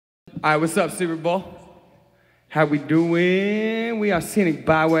All right, what's up, Super Bowl? How we doing? We are Scenic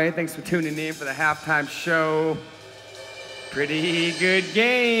Byway. Thanks for tuning in for the halftime show. Pretty good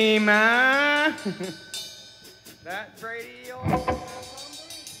game, huh? That Brady. Oh,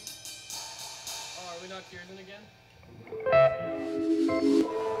 are we not cheering again?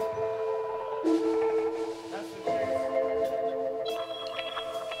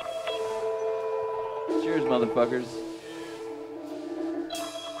 Cheers, motherfuckers.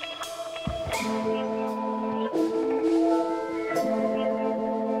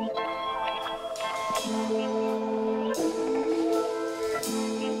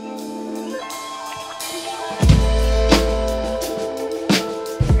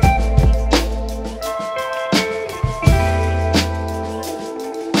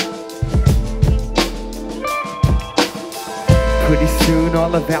 Pretty soon all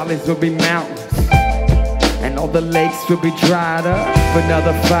the valleys will be mountains, and all the lakes will be dried up.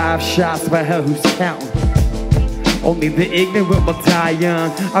 Another 5 shots, but hell, who's counting? Only the ignorant will die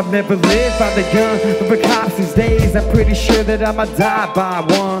young. I've never lived by the gun, but for cops these days, I'm pretty sure that I'ma die by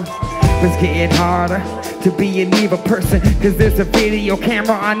one. It's getting harder to be an evil person, cause there's a video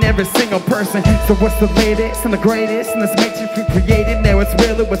camera on every single person. So what's the latest and the greatest in this matrix we created? Now it's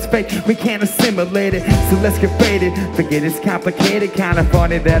real or what's fake, we can't assimilate it. So let's get faded, forget it's complicated. Kinda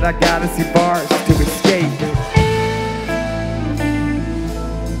funny that I gotta see bars to escape it.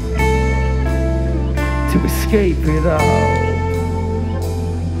 To escape it all.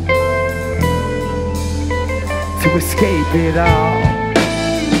 To escape it all.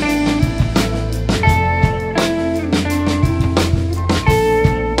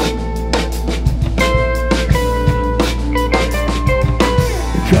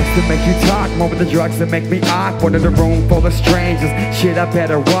 Drugs that make you talk, more with the drugs that make me awkward in a room full of strangers. Shit, I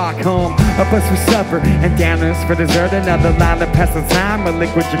better walk home. Up us for supper and downers for dessert. Another line to pass the time, a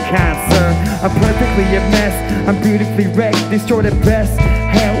liquid your cancer. I'm perfectly a mess, I'm beautifully wrecked, destroyed at best.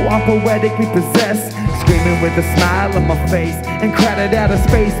 Hell, I'm poetically possessed, screaming with a smile on my face, and crowded out of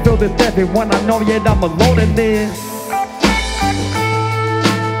space, filled with everyone I know, yet I'm alone in this.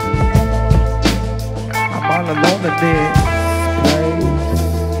 I'm all alone in this place.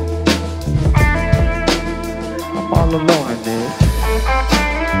 All alone in this.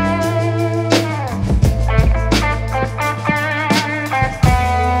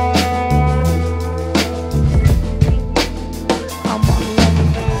 I'm all alone in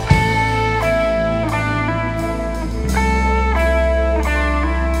this.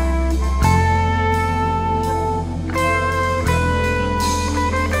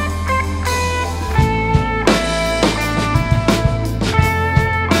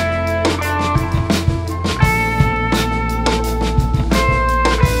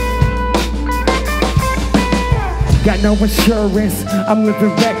 Got no insurance, I'm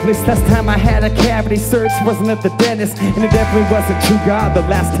living reckless. Last time I had a cavity search wasn't at the dentist, and it definitely wasn't true God the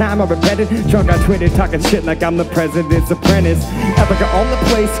last time I repented. Drunk on Twitter talking shit like I'm the president's apprentice. Epica on the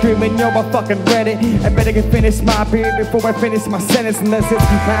place screaming, yo, I fucking read it. I better get finished my beer before I finish my sentence. Unless it's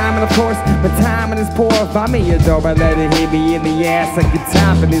time, and of course, when time is poor, if I'm in your door, I let it hit me in the ass like your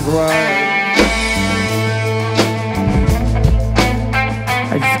time in these words.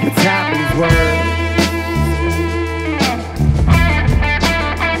 I just get time in these words.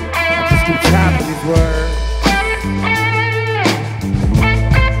 Top of these words.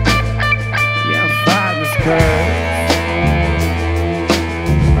 Yeah, I'm fine this curve.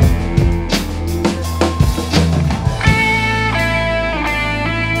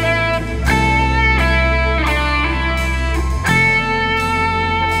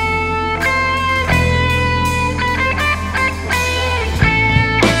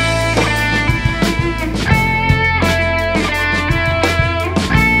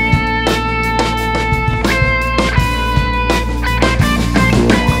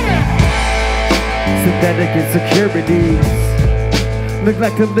 Synthetic insecurities look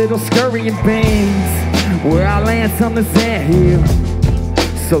like the little scurrying beans where I land on the sand hill.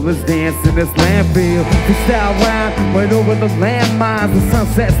 So let's dance in this landfill. Freestyle rhyme right over the landmines. The sun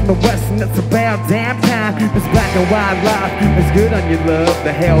sets in the west and it's about damn time. This black and white life is good on your love.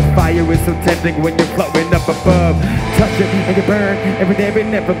 The hellfire is so tempting when you're floating up above. Touch it and you burn every day we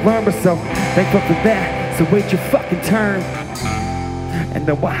never learn. But so thankful for that, so wait your fucking turn. And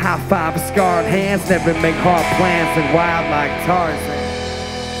then we'll high five with scarred hands, never make hard plans and wild like Tarzan.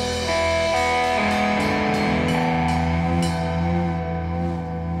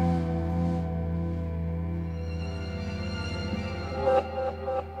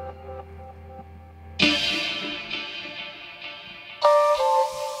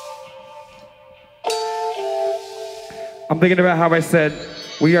 I'm thinking about how I said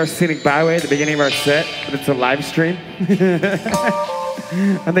We are Scenic Byway at the beginning of our set, but it's a live stream.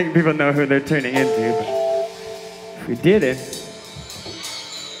 I think people know who they're tuning into, but if we did it,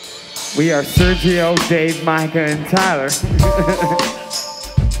 we are Sergio, Dave, Micah, and Tyler.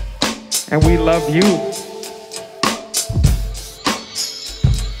 And we love you.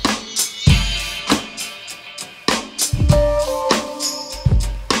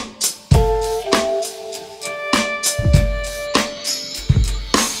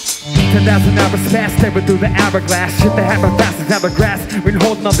 10,000 hours fast, stepping through the hourglass. Shit that happened fast is never grass. Been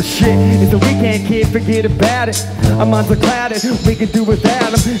holding on the shit. It's the weekend, kid, forget about it. Our minds are clouded, we can do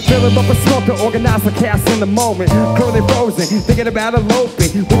without them. Filling up a smoke to organize the chaos in the moment. Currently frozen, thinking about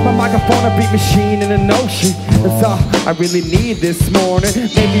eloping. With my microphone, a beat machine in an ocean. That's all I really need this morning.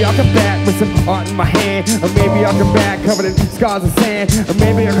 Maybe I'll come back with some art in my hand. Or maybe I'll come back covered in scars and sand. Or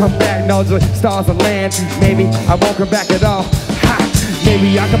maybe I'll come back, no stars and land. Maybe I won't come back at all.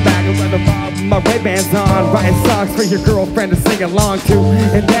 Maybe I'll come back and let my Ray-Bans on, writing songs for your girlfriend to sing along to.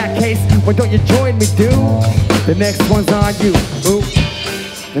 In that case, why don't you join me, dude? The next one's on you, ooh.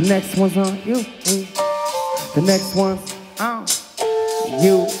 The next one's on you, ooh. The next one's on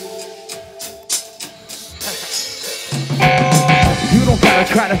you. You don't gotta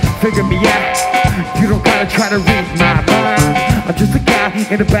try to figure me out. You don't gotta try to read my mind. I'm just a guy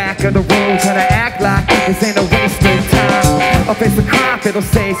in the back of the room trying to act like this ain't a waste of time. I'll face the crime, it'll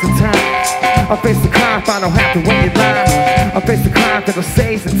save some time. I'll face the crime, I don't have to wait in line. I'll face the crime, it'll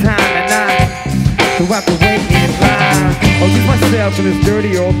save some time. And I don't have to wait in line. I'll lose myself in this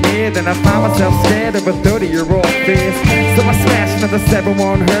dirty old bed, and I find myself scared of a 30-year-old fist. So I smash another 7,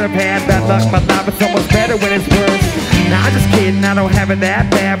 won't hurt. I've had bad luck, my life is almost better when it's worse. Nah, I'm just kidding, I don't have it that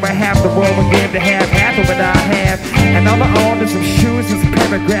bad. But half the world would give to have half of what I have. And all I own is some shoes and some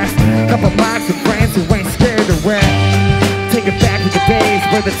paragraphs. Couple minds of friends who ain't scared to rap. Take it back to the days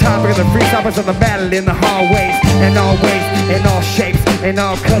where the topic of the freestyles on the battle in the hallways. And always, in all shapes, in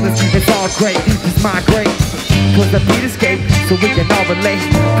all colors, it's all great, just migrate towards the beat escape, so we can all relate.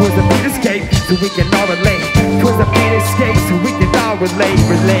 Towards the beat escape, so we can all relate. Towards the beat escape, so we can all relate.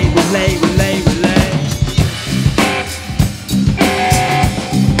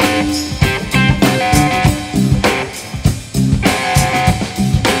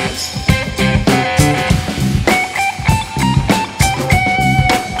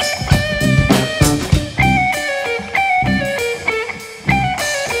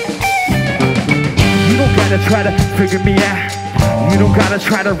 Try to figure me out. You don't gotta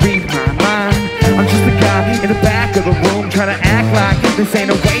try to read my mind. I'm just a guy in the back of the room trying to act like this ain't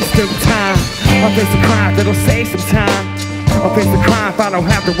a waste of time. I'll face the crime that'll save some time. I'll face the crime if I don't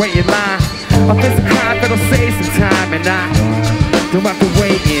have to wait in line. I'll face the crime that'll save some time. And I don't have to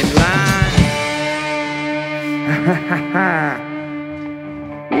wait in line.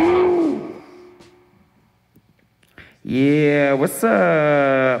 Yeah, what's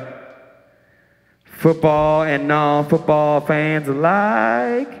up? Football and non-football fans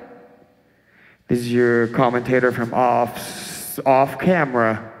alike. This is your commentator from off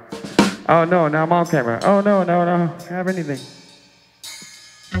camera. Oh no, now I'm on camera. Oh no, I don't have anything.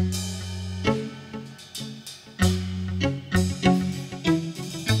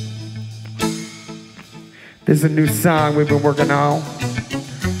 This is a new song we've been working on.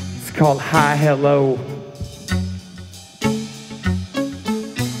 It's called Hi Hello.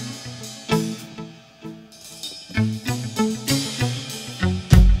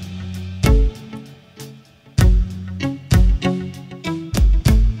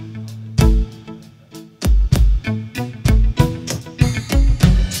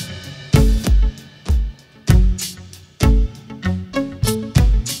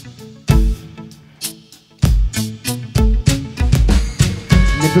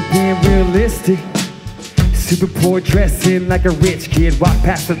 Never being realistic. Super poor, dressing like a rich kid. Walk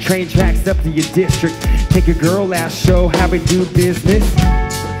past the train tracks up to your district. Take a girl out, show how we do business.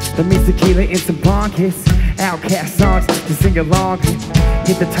 The means tequila and some bonkers. Outcast songs to sing along.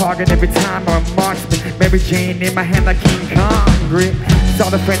 Hit the target every time I'm a marksman. Mary Jane in my hand like King Kong grip. Saw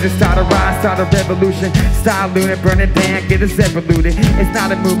the friends that start a rise, start a revolution. Style looting, burn it down, get us evoluted. It's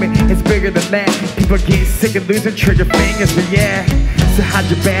not a movement, it's bigger than that. People get sick of losing trigger fingers, but yeah. So hide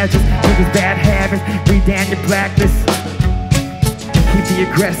your badges, do these bad habits. Read down your blacklist. Keep the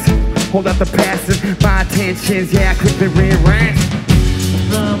aggressive, hold out the passive. My intentions, yeah, I quickly rearrange.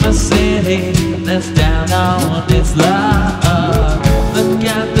 From a city that's down on its luck. Look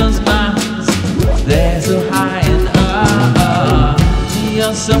at those mountains, they're so high and up.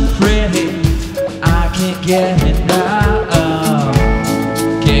 You're so pretty, I can't get enough.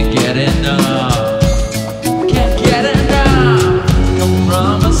 Can't get enough. Can't get enough. Come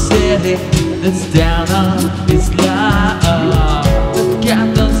from city that's down on its luck. Look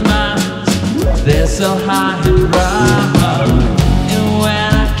at those mountains, they're so high and rough. And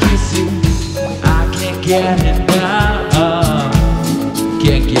when I kiss you, I can't get enough.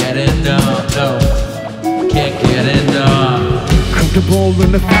 Can't get enough, no. Can't get enough. Comfortable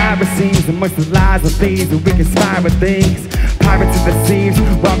in the fire scenes amongst the lies of thieves and we conspire with things. Pirates of the seas,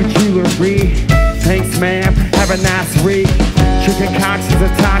 robbing jewelry. Thanks, ma'am, have a nice week. Tricking conscience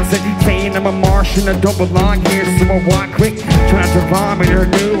are toxic, saying I'm a Martian, I don't belong here, so I walk quick. Trying to vomit or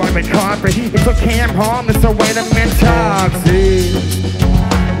new, I'm in carpet. It's okay, I'm harmless, so wait a minute, toxic.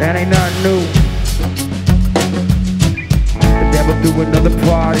 That ain't nothing new. The devil do another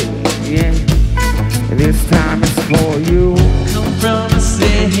party, yeah. And this time it's for you. Come from a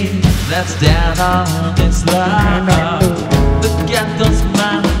city that's down on its luck. Look at those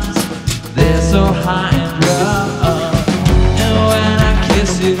mountains, they're so high and rough. And when I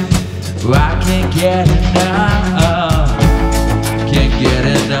kiss you, I can't get enough. Can't get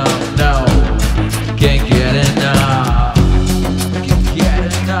enough, no. Can't get enough. Can't get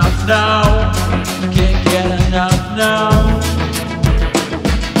enough, no. Can't get enough, no.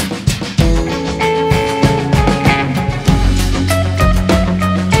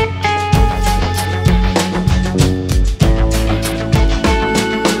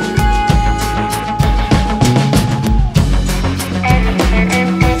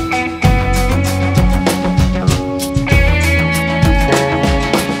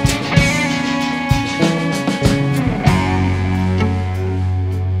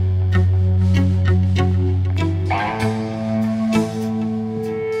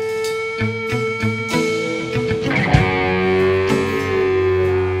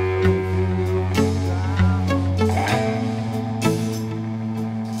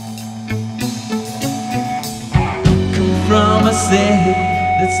 From a city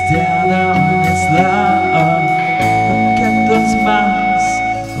that's down on its luck. Look at those mountains,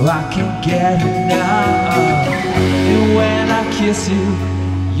 oh, I can't get enough. And when I kiss you,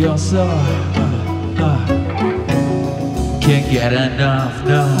 you're so can't get enough,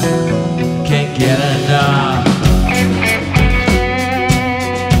 no. Can't get enough.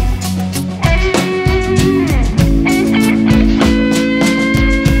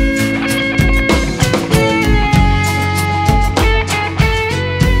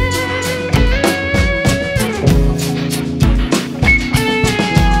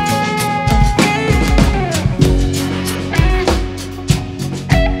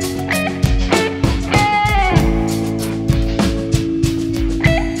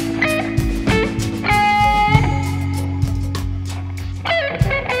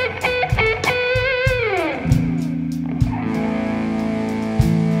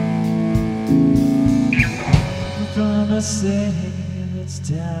 From a city that's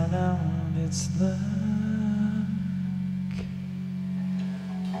down on its luck.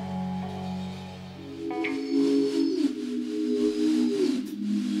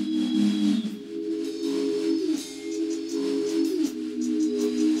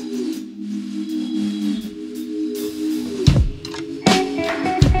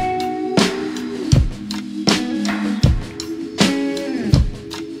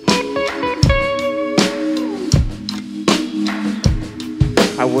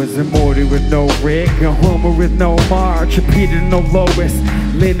 I was a Morty with no Rick, a Homer with no Marge, a Peter no Lois,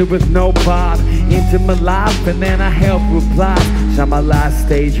 Linda with no Bob. Into my life and then I helped reply. Shot my last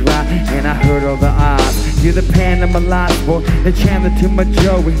stage right and I heard all the odds. You're the pan of my life, boy, the Chandler to my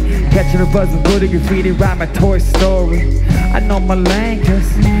Joey. Catching a buzz with Woody graffiti, write my Toy Story. I know my lane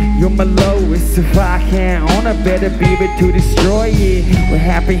cause you're my lowest. If I can't own, I better be it to destroy it. We're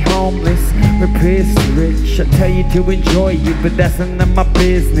happy homeless, we're pissed rich. I tell you to enjoy it, but that's none of my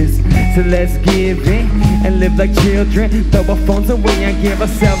business. So let's give in and live like children. Throw our phones away and give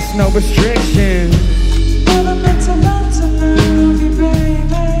ourselves no restrictions. Never meant to love you,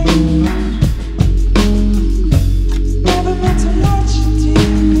 baby. Never meant to let you deep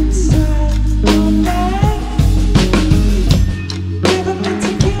inside all night. Never meant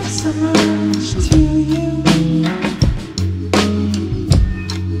to give so much to you.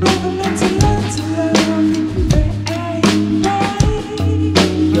 Never meant to learn to love you, baby.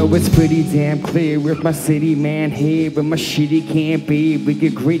 Yo, it's pretty damn clear with my city man here, but my shitty can't be. We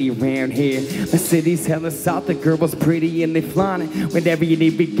get gritty around here. My city's hella south, the girls pretty and they flaunt it. Whenever you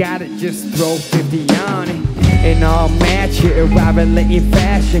need, we got it, just throw 50 on it. And I'll match it, arriving late in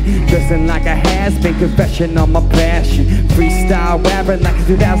fashion, dressing like a has-been, confession on my passion. Freestyle rapping like a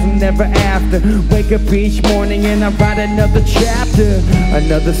 2000 never after. Wake up each morning and I write another chapter.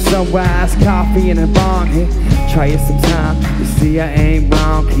 Another sunrise, coffee and a bong hit. Try it sometime, you see I ain't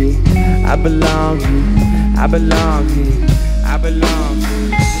wrong here. I belong here, I belong here, I belong here.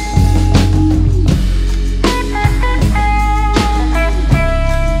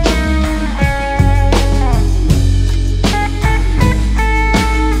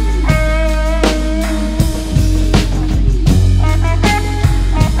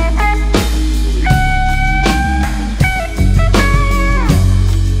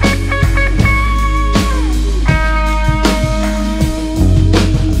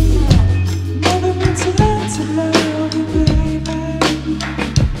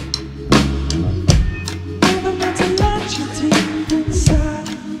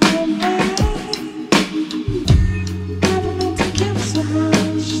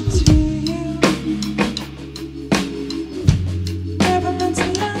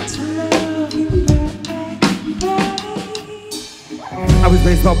 I was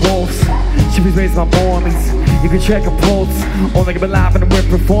raised by wolves, she was raised by Mormons. You can check a pulse, only keep alive in a weird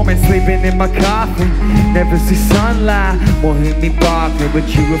performance. Sleeping in my coffin, never see sunlight. Won't hit me barking, but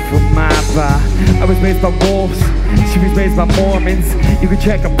you were from my bar. I was raised by wolves, she was raised by Mormons. You can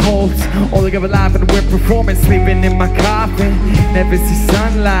check a pulse, only keep alive in a weird performance. Sleeping in my coffin, never see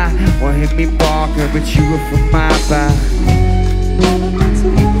sunlight. Won't hit me barking, but you were from my bar.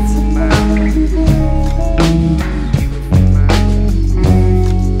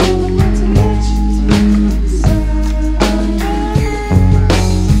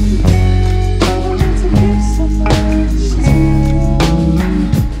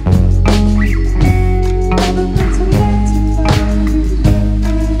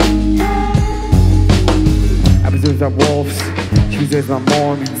 By wolves, choosers by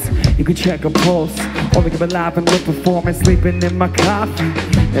Mormons. You can check a pulse, only keep alive in the performance. Sleeping in my coffin,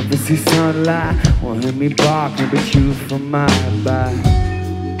 never see sunlight. Won't hear me barking, but you from my back.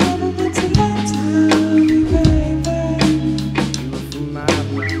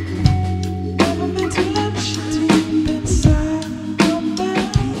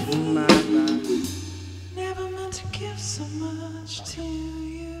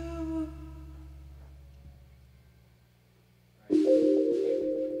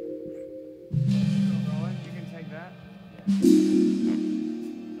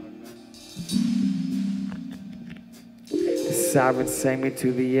 Sirens sang me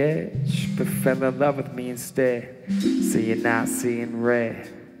to the edge, but fell in love with me instead. So you're not seeing red.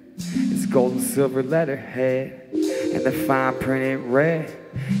 It's gold and silver letterhead, and the fine print in red.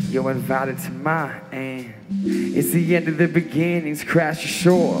 You're invited to my end. It's the end of the beginnings. Crash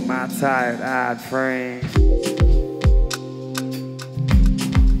ashore, my tired-eyed friend.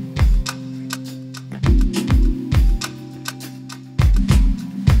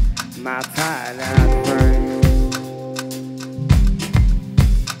 My tired-eyed friend.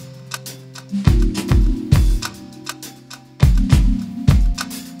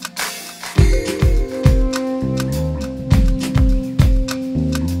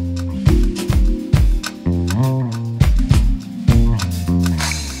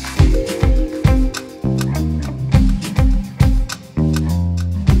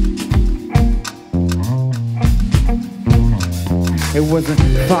 It wasn't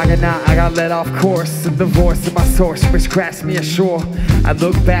fogging out, I got let off course. And the voice of my source, which crashed me ashore. I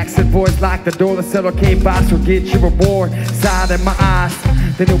looked back, said voice locked the door. The said, okay, boss, will get your reward. Side in my eyes,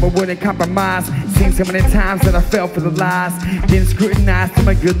 they knew I wouldn't compromise. Seen so many times that I fell for the lies. Didn't scrutinize to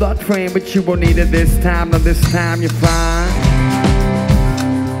my good luck frame, but you won't need it this time. Now this time you're fine.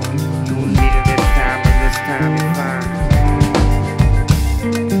 You won't need it this time, but this time you're fine.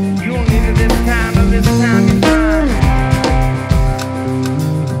 You won't need it this time, but this time you're fine.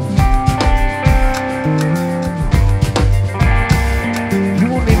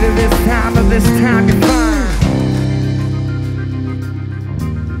 This time, but this time you're fine.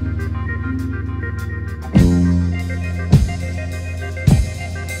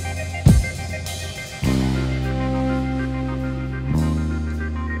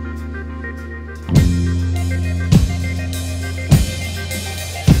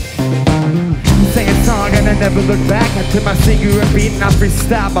 Sing a song and I never look back. I took my singular beat and I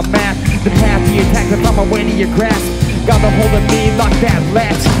freestyle my math. The path you attack, if I'm away to your grasp. Got a hold of me, lock that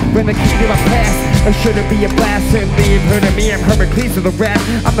latch. When the key to my past, or should it be a blast? Certainly you've heard of me, I'm Heracles of the rap.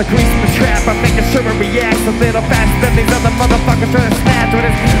 I'm the grease in the trap, I'm making sure it reacts a little faster than these other motherfuckers trying to snatch. When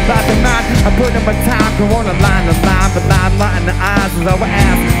it's live to mine, I put in my time, go on the line, the limelight in the eyes is all we're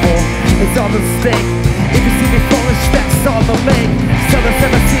asking for. It's all the stake. If you see me falling steps on the lake, so the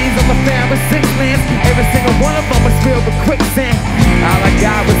 7 seas on the fan with 6 lands. Every single one of them was filled with quicksand. All I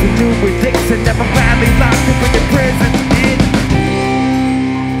got was a new addiction, never finally locked up in your prison.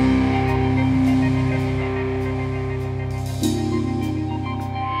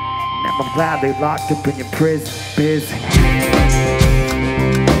 I'm glad they locked up in your prison. Busy.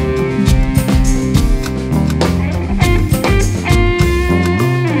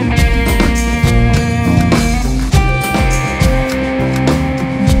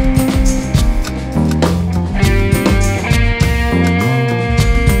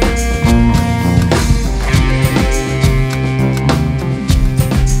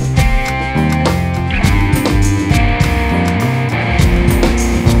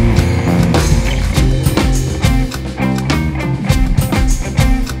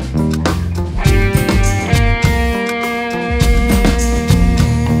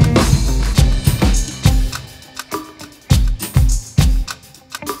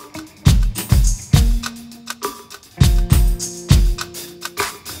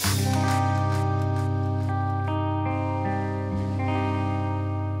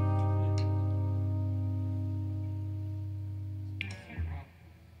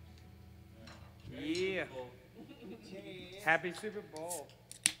 Happy Super Bowl.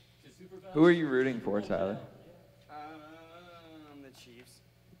 Who are you rooting for, Tyler? The Chiefs.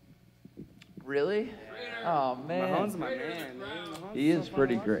 Really? Oh man. Mahomes, my man. Mahomes He is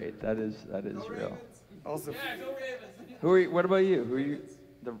pretty great. That is real. Also, Who are you, what about you? Who are you?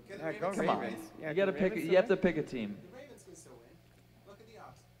 The, yeah, go come on. Ravens. Yeah, You gotta the pick. Ravens You have still to pick a team.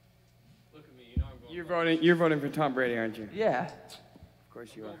 You're voting for Tom Brady, aren't you? Yeah. Of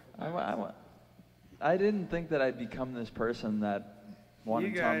course you are. I didn't think that I'd become this person that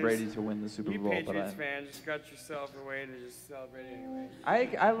wanted You Tom guys- Brady to win the Super You Bowl, but Patriots fans just got yourself a way to just celebrate anyway.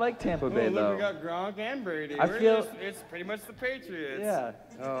 I like Tampa Bay Look, though. we got Gronk and Brady. I feel- It's pretty much the Patriots. Yeah.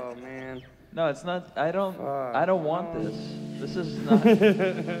 Oh man. No, it's not. I don't want this. This is not.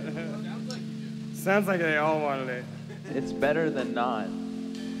 Sounds like they all wanted it. It's better than not.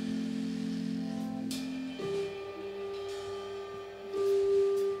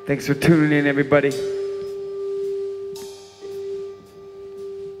 Thanks for tuning in, everybody.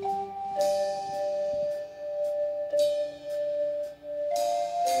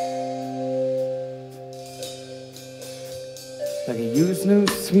 Like a used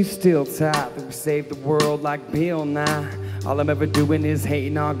noose, we still top that we save the world like Bill Nye. All I'm ever doing is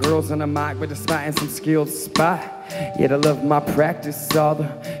hating on girls on the mic, but despite in some skilled spot. Yet I love my practice. All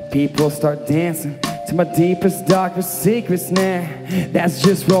the people start dancing to my deepest, darkest secrets now. That's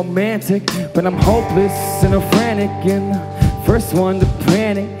just romantic, but I'm hopeless and I'm frantic, and the first one to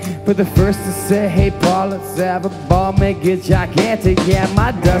panic, but the first to say, hey Paul, let's have a ball, make it gigantic. Yeah,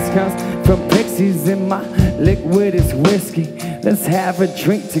 my dust comes from pixies and my liquid is whiskey. Let's have a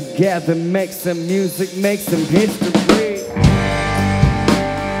drink together, make some music, make some history.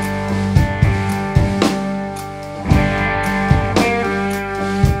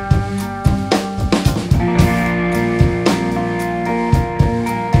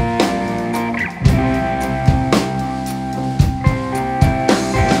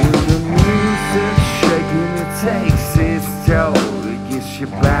 Takes its toll, it gets your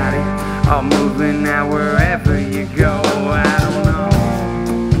body all moving now wherever you go. I don't know.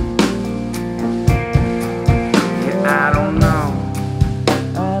 Yeah, I don't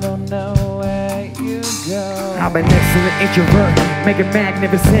know. I don't know where you go. I've been next to the introvert, making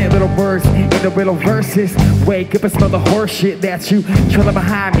magnificent little words into little verses. Wake up and smell the horse shit that you trailing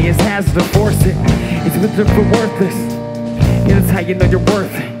behind me. It's hazard to force it. It's looking for worthless. Yeah, that's how you know you're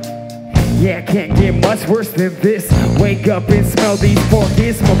worth it. Yeah, I can't get much worse than this. Wake up and smell these 4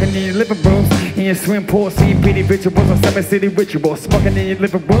 kids smoking in your living rooms, in your swim pool, seeing pretty rituals on Summer City Ritual. Smoking in your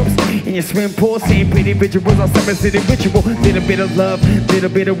living rooms, in your swim pool, seeing pretty rituals on Summer City Ritual. Little bit of love,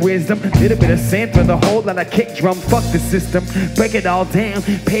 little bit of wisdom, little bit of sin for the whole lot of kick drum. Fuck the system, break it all down,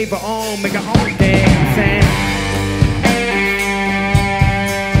 pave our own, make our own damn sound.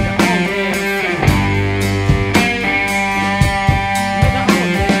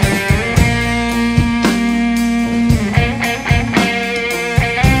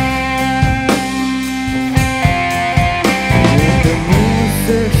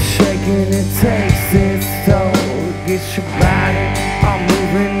 Takes its toll, gets your body all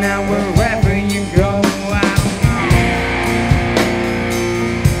moving now wherever you go. I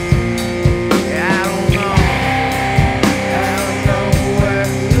don't know. I don't know where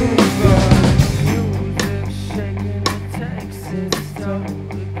you go. Music shaking, it takes its toll,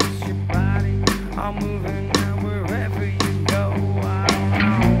 gets your body all moving now wherever you go. I don't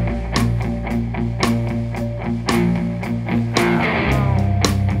know.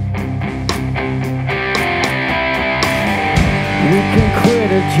 We can quit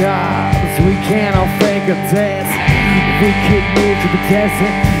our jobs, we can all fake a test. We could move to the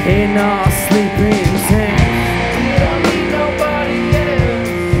desert in our sleeping tents. We don't need nobody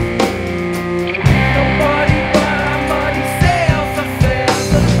else.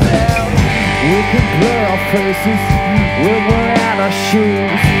 faces, we'll wear out our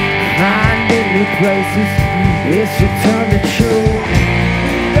shoes, finding new places, it's your turn to choose.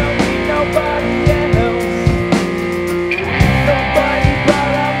 We don't need nobody else, nobody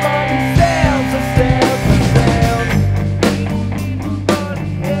but our money sells ourselves.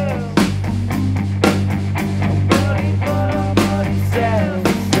 Nobody else, nobody but our money sells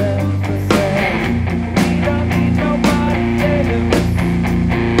ourselves. We don't need nobody else.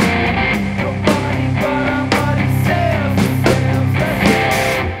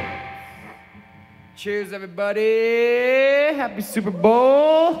 Cheers, everybody. Happy Super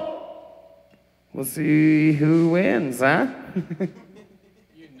Bowl. We'll see who wins, huh?